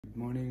Good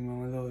morning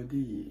mga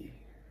Lodi.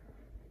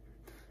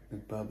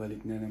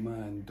 Nagbabalik na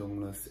naman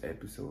Dhonglos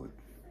episode.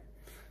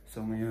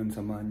 So ngayon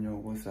samahan niyo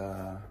ako sa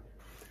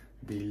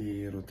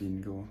daily routine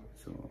ko.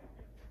 So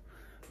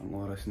ang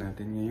oras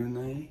natin ngayon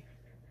ay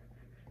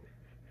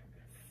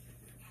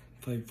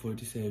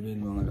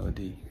 5:47 mga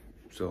Lodi.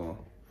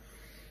 So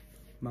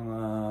mga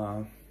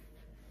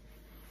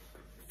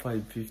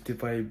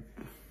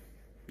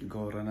 5:55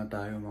 gora na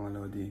tayo mga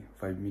Lodi.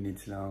 5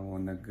 minutes lang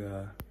ako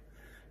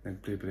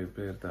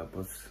nag-prepare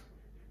tapos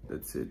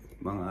that's it.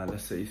 Mga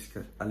alas 6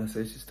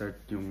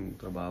 start yung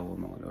trabaho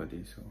mga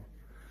Lodi. So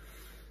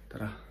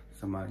tara,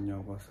 samahan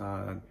niyo ako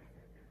sa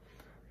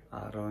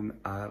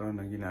araw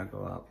na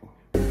ginagawa ko.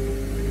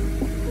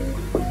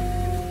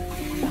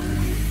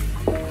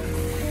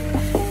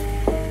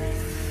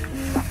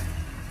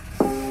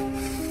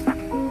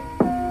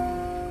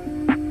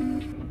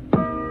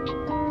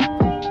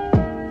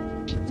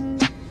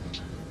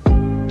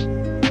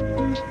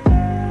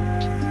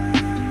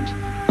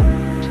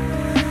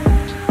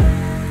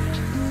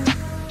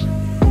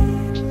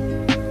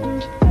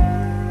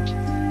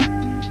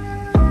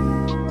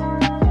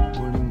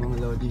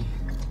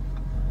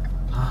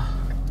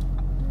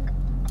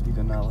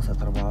 Sa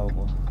trabaho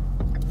ko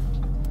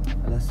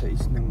alas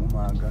 6 ng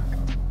umaga.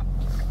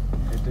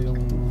 Ito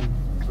yung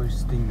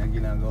first thing na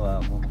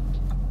ginagawa ko.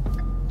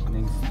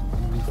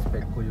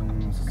 In-inspect ko yung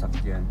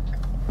sasakyan.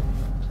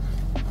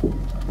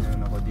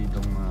 Meron ako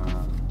ditong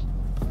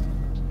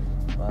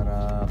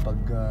para pag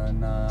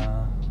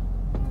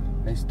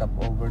na-stop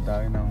over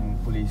tayo ng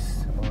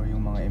police o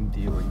yung mga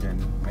MTO dyan,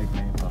 may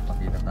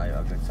papakita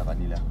tayo agad sa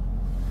kanila.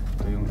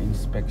 Ito yung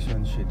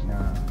inspection sheet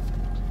na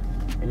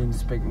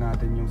in-inspect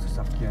natin yung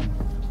sasakyan.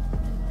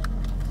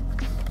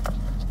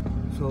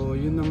 So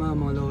yun na nga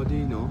mga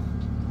Lodi, no?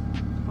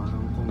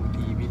 Parang kung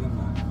TV lang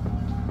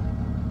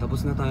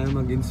Tapos na tayo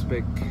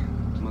mag-inspect,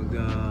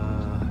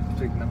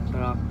 mag-check ng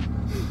truck.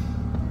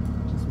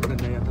 Mas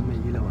maganda yata may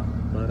ilaw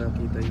para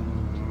kita yung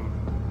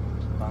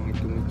pangit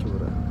yung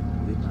itsura.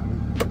 Hindi pangit,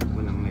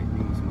 walang light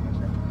yung mas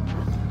maganda.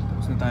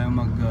 Tapos na tayo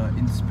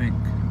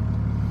mag-inspect.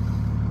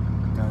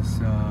 Tapos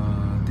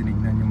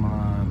tinignan yung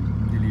mga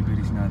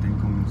deliveries natin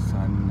kung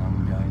saan ang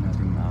biyahe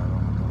natin na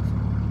araw na to. So,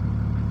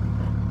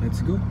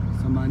 let's go!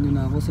 Samahan nyo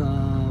na ako sa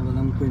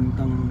walang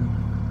kwentang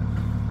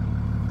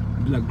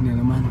vlog na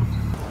naman.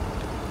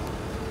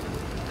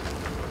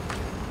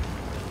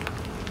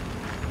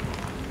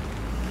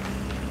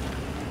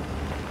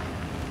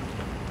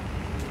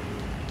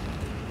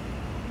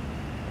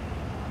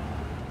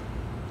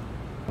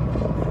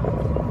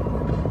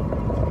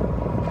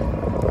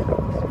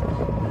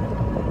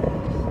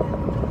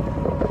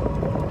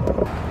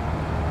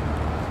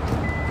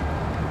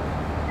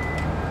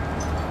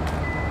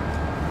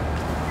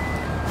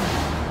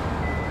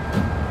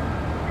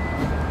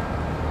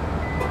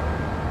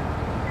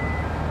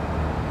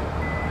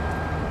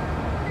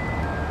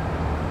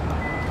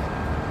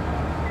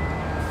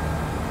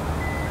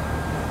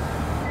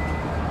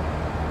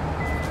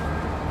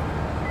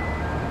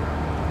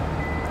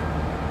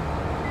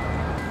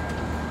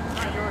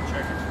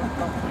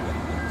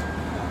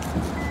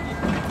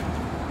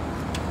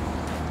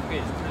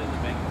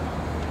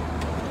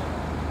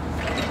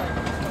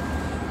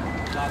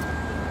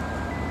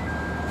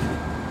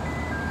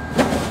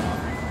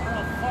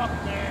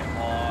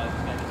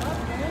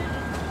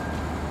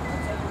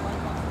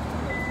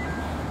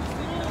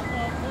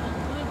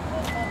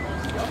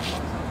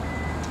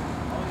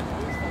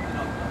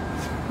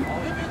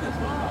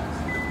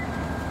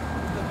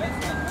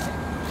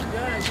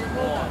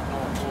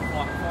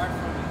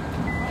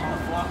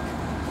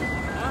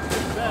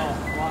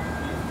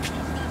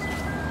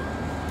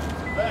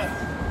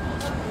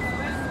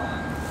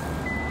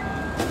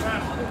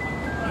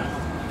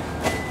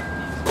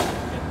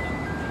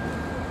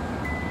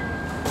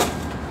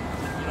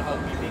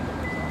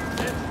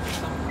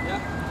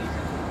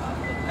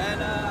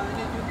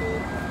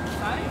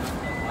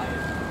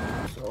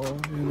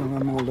 Yun na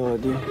nga mga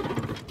Lodi.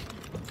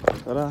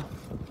 Tara.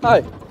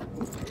 Hi!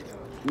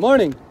 Good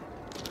morning!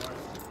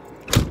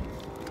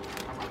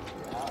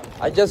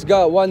 I just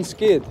got one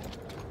skid.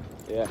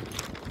 Yeah.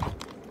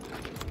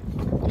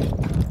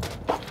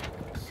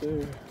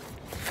 Sir.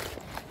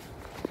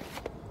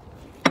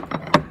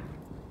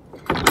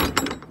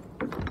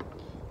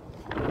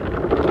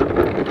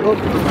 Oh.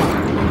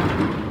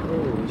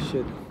 Holy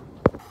shit.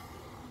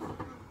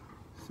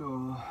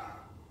 So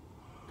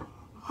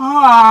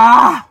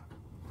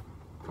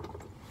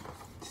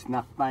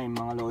snack time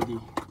mga Lodi.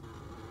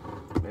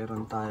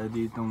 Meron tayo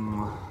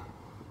ditong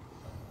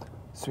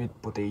sweet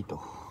potato.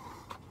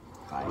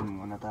 Kain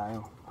muna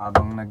tayo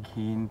habang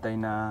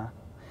naghihintay na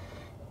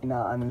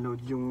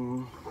ina-unload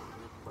yung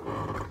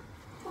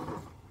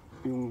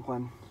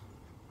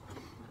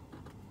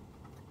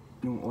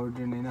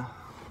order nila.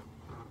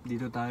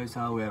 Dito tayo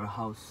sa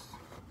warehouse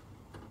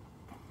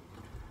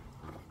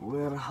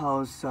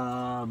sa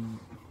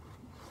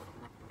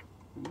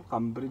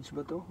Cambridge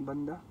ba to?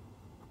 Banda?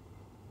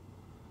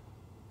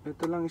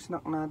 Ito lang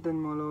snack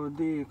natin mga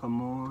Lodi.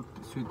 Kamot,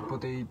 sweet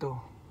potato.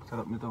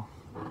 Sarap nito.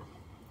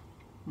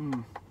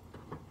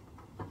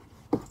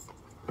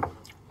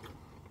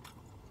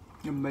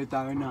 Nambay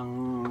tayo ng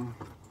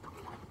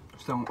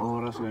isang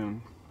oras ngayon.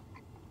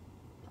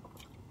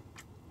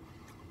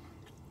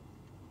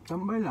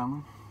 Tambay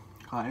lang,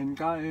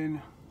 kain-kain,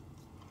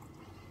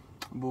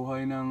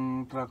 buhay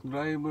ng truck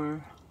driver.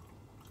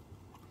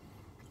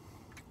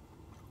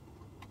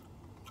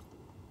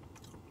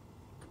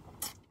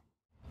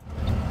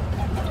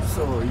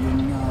 So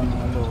yun nga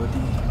mga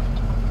lodi,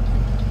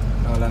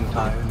 nawalan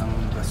tayo ng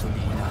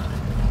gasolina.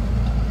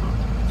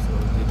 So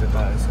dito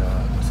tayo sa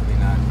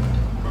gasolinahan.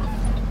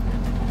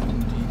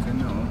 Hindi ka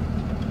na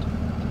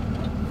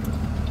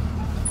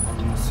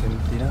ang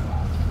simple na.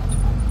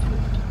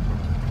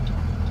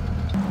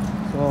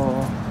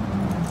 So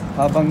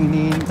habang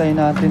hinihintay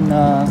natin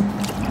na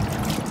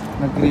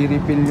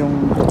nagre-refill yung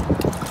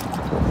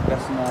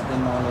gas natin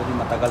mga lodi,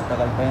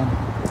 matagal-tagal pa yan.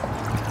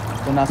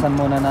 Punasan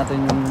muna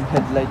natin yung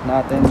headlight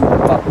natin,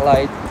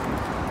 backlight,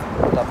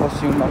 tapos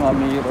yung mga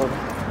mirror.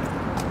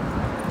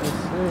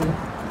 Kasi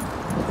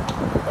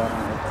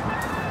parang ito.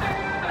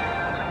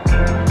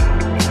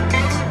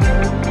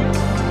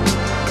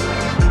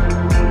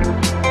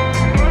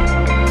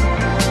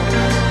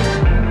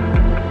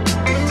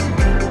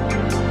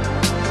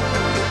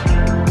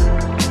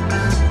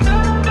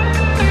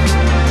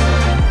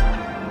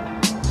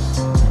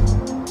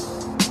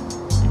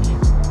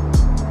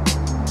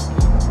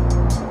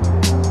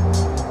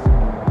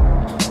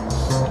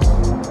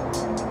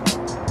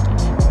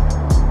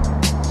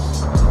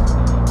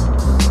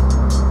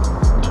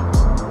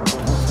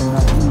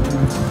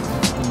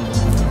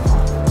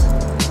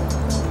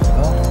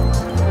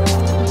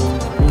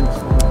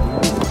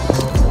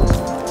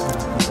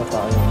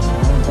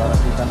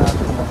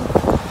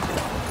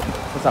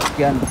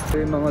 Sasakyan.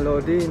 Okay mga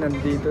lodi,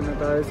 nandito na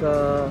tayo sa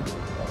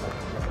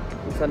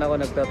kung saan ako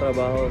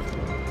nagtatrabaho.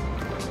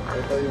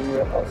 Ito yung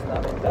warehouse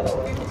namin,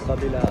 dalawang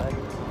kabilaan.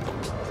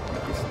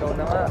 Snow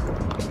na nga.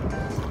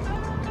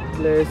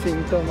 Blessing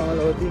to mga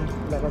lodi,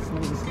 lakas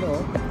ng snow.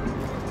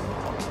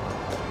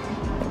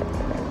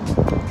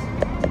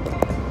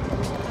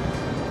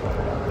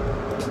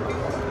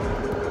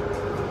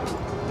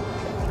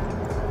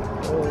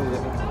 Oh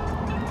yeah.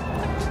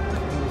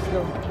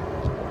 Snow.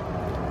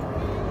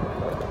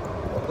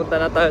 Punta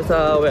na tayo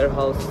sa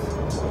warehouse.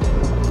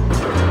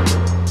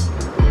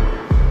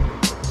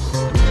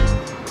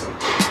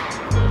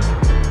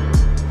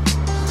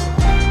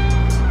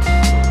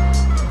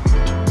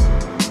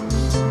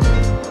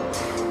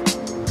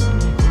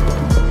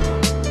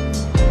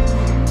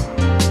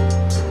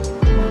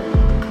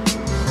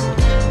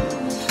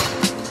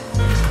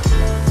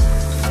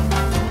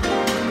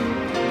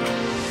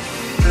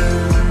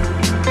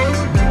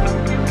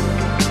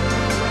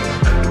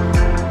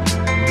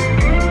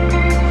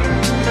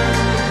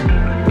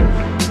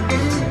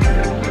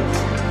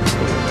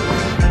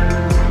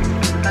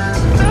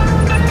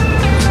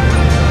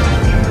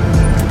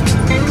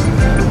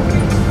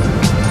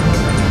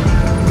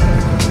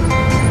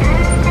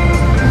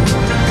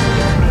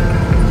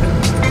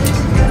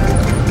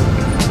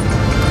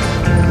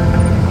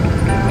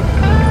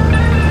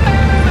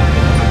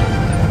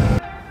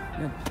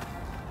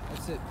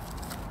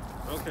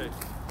 Okay,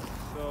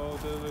 so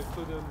the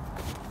student.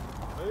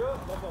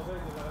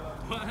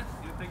 What?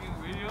 You're taking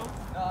video?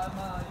 No, I'm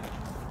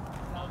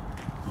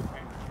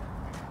Okay.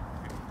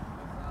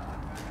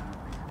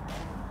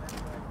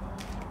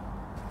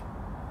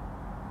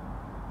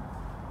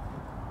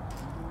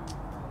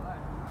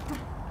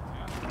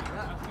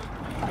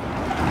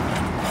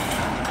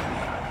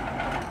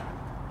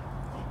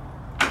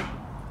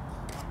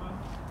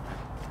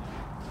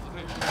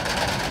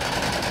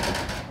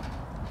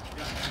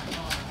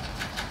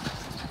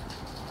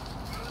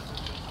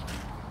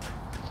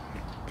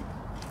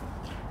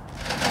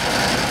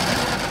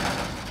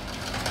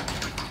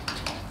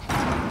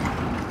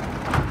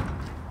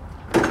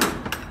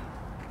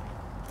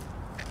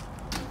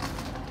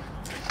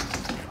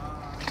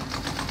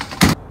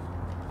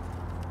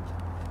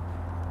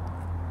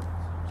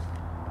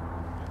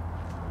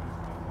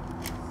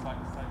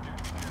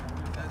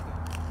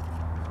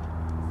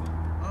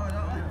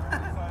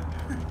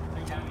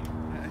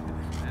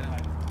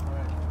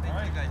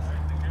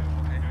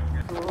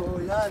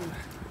 So yan,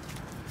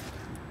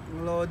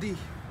 yung lodi,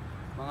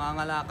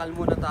 mangangalakal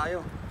muna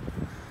tayo.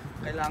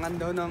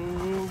 Kailangan daw ng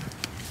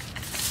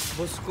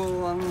boss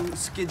ko ang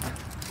skid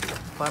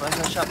para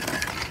sa shop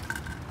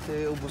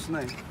kasi ubos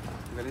na eh.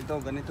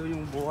 Ganito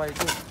yung buhay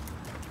ko.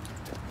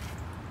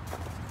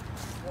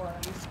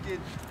 Ang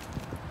skid.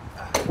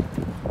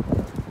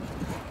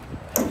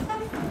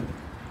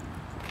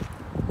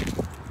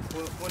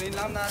 Kunin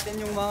lang natin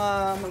yung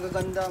mga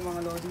magaganda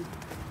mga lodi.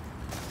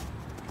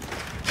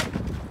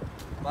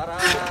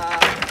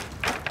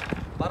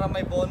 Para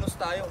may bonus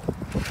tayo.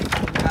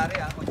 Kunyari.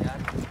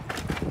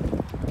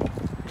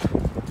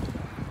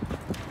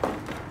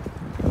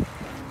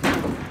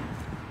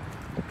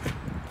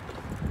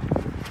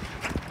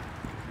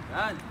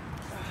 Yan.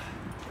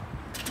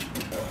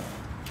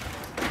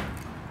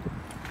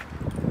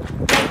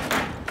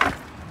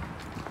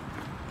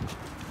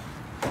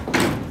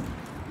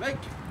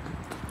 Mike!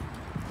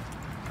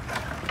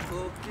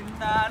 Bukin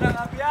na ng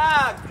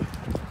abiyag!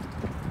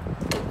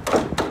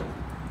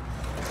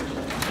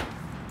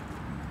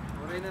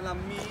 Oray na lang,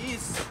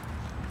 miis!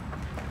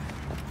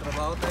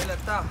 Trabaho tayo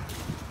lata.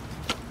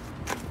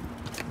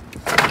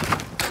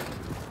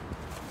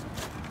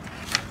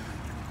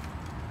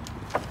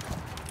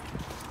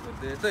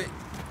 Dito eh.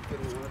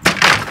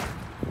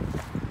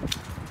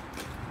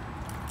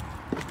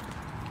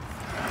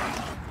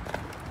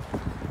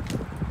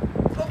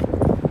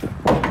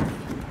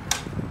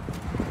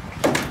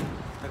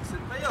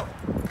 Nagsin tayo.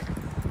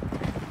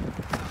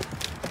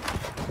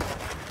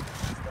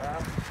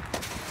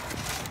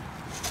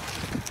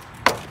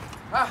 Stop.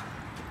 Ah!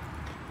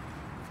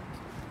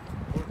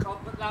 Workout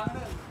ba't lang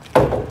nun?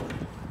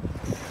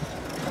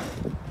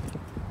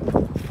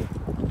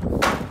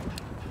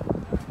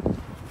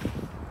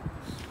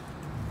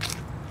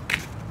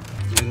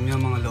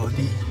 Mga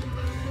Lodi,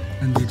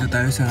 nandito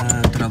tayo sa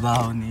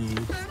trabaho ni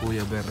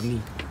Kuya Bernie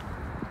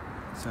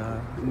sa,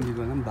 hindi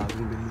ko alam,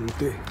 bagong building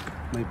ito eh.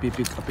 May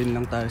pipick upin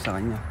lang tayo sa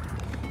kanya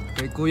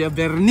kay Kuya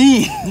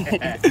Bernie.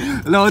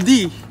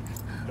 Lodi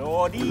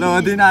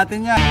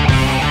natin yan.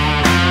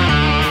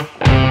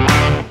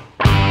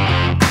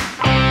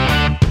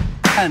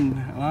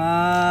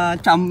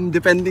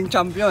 Defending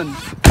champion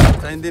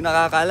sa hindi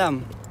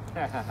nakakalam.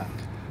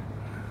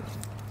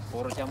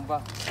 Puro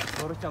chamba.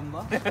 Puro chamba?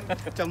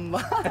 Chamba?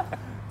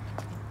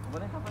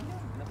 Kumain ka pa niya?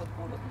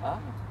 Napagpulot.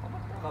 Ha?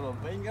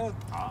 Kababayin ka.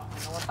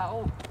 Ano ang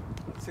tao?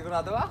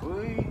 Sigurado ba?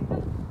 Uy!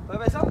 May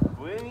peso?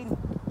 Uy!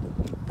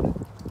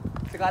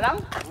 Sika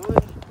lang? Uy!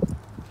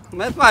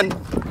 May pan!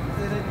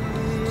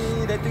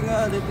 Dating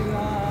nga, ang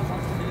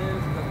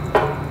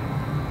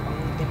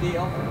day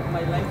of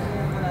my life.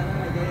 Wala na,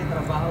 may day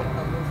trabaho.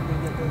 Tapos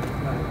media to.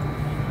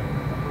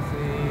 Tapos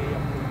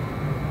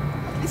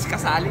at least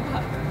kasali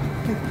ka.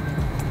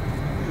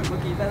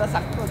 Makita na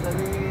sakto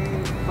dari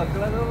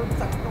paglaro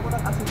sakto ko na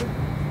kasunod.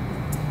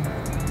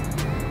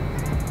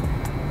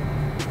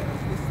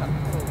 At least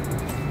sakto.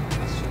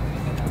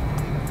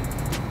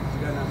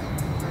 Sige na.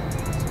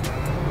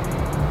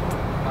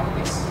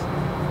 Martis.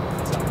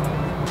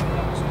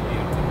 Tapos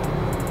ulit.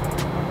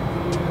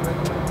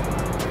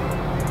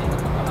 Hindi na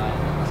papalayan.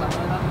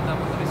 Kasama na natin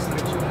dapat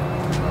restriction.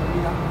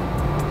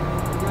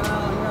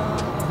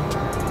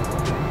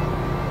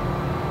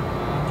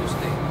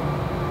 Tuesday.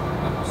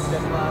 Tapos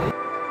January.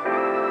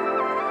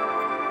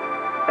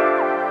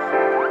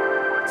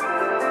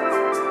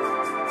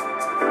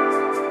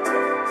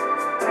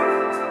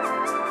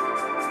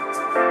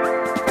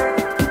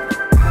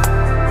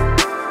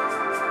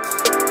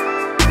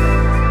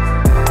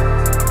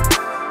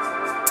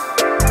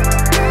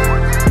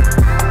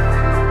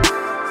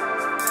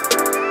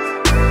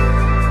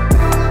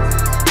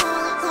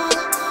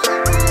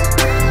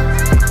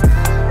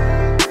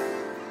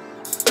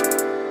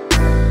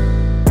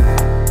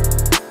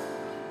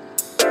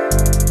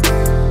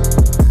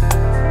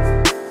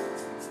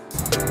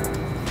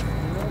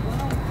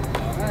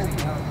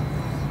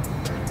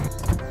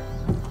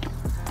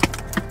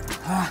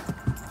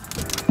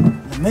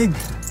 Lamig.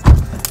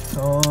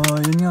 So,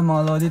 yun nga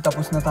mga Lodi,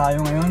 tapos na tayo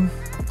ngayon.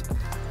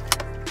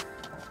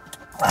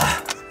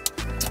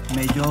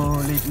 Medyo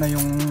late na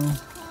yung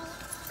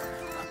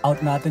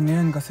out natin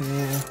ngayon kasi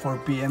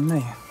 4 PM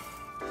na eh.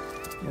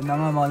 Yun na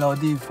nga mga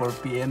Lodi, 4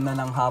 PM na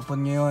ng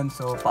hapon ngayon.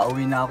 So,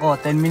 pauwi na ako.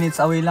 10 minutes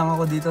away lang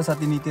ako dito sa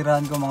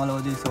tinitirahan ko mga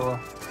Lodi. So,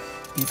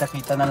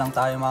 kita-kita na lang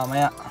tayo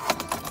mamaya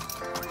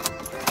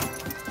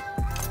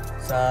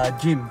sa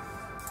gym.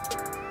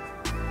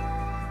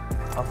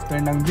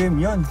 After ng gym,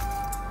 yun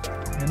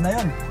na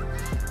yun.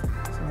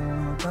 So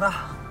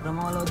tara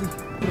mga Lodi.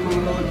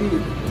 Mga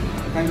Lodi,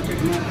 time check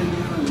natin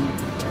yun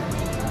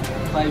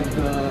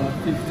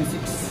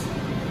 5:56.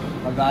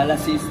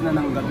 Mag-alas 6 na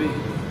ng gabi.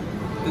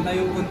 Ito na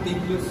yung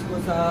continuous ko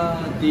sa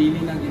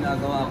daily na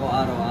ginagawa ko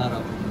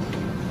araw-araw.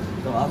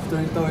 So after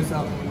ito,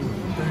 isang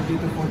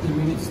 30 to 40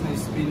 minutes na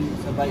spin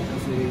sa bike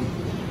kasi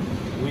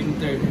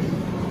winter.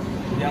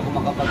 Hindi ako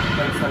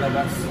makapag-bike sa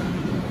labas.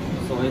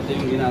 So ito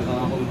yung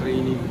ginagawa kong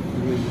training.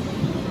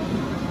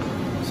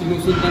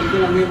 Sinusundan ko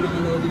lang yun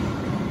mga Lodi.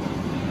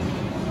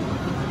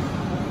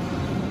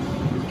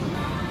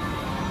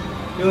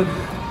 Yun.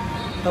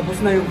 Tapos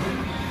na yung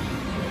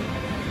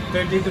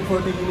 30 to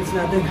 40 minutes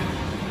natin.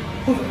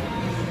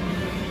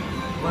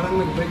 Parang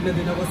nag-break na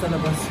din ako sa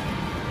labas.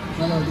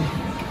 Mga Lodi.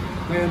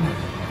 Ngayon,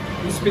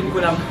 i-spin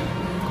ko lang.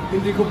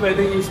 Hindi ko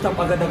pwedeng i-stop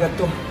agad-agad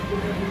to.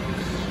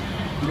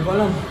 Hindi ko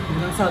alam.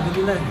 Hindi lang sabi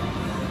nila eh.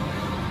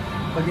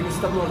 Pag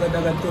in-stop mo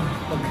agad-agad to,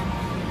 pag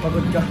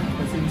pagod ka,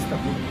 kasi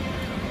in-stop mo.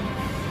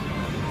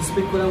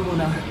 Speed ko lang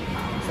muna,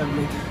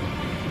 saglit,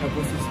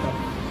 tapos i-stop.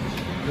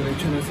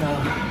 Diretso na sa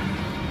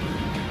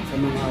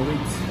mga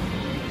weights.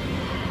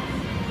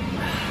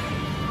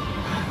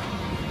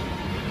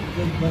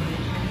 Good, but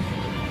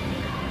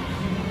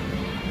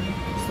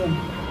stop.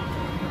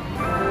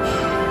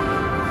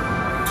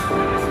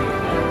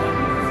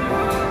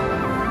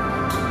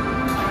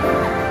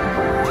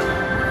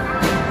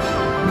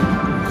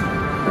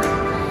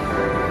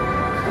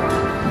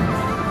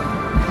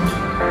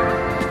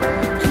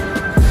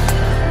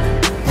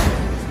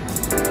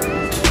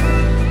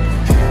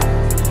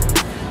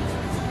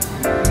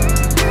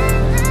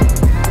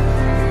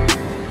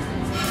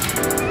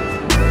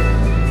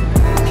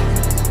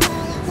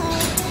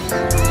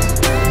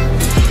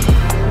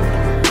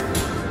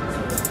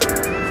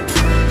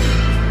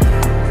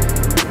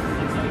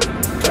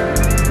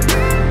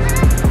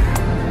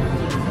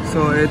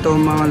 ito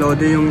mga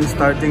lodi yung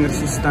starting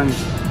resistance.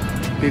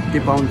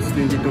 50 pounds,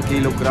 22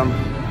 kilogram.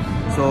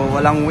 So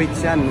walang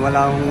weights yan,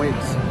 walang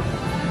weights.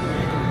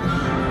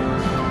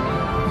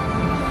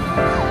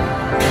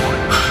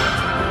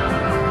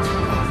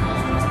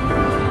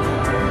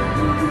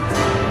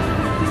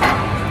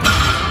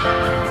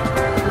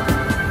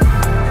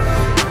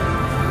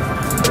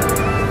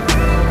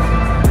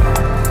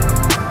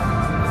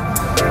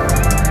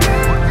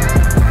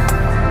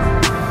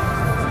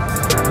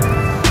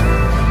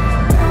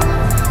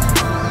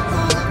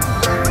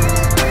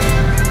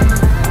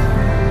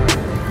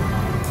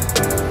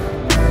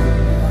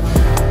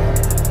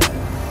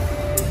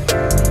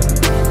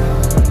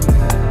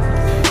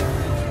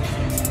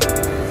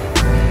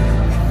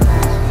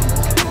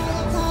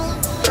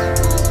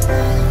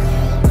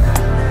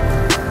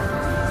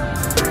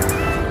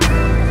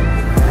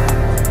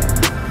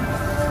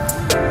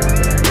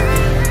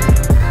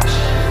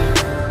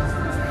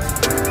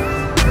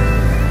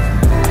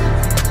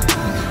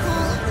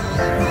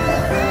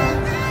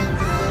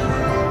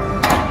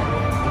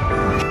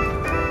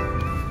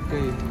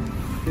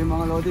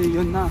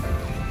 Yun na,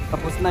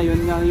 tapos na, yun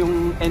nga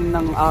yung end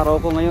ng araw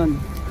ko ngayon.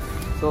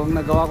 So ang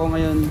nagawa ko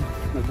ngayon,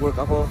 nag-work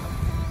ako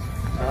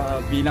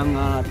bilang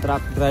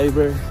truck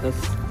driver,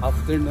 tapos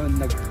after nun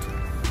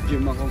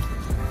nag-gym ako.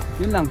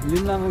 Yun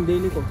lang ang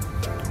daily ko.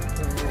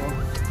 So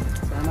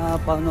sana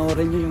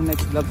panoorin nyo yung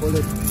next vlog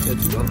ulit.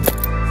 Let's go.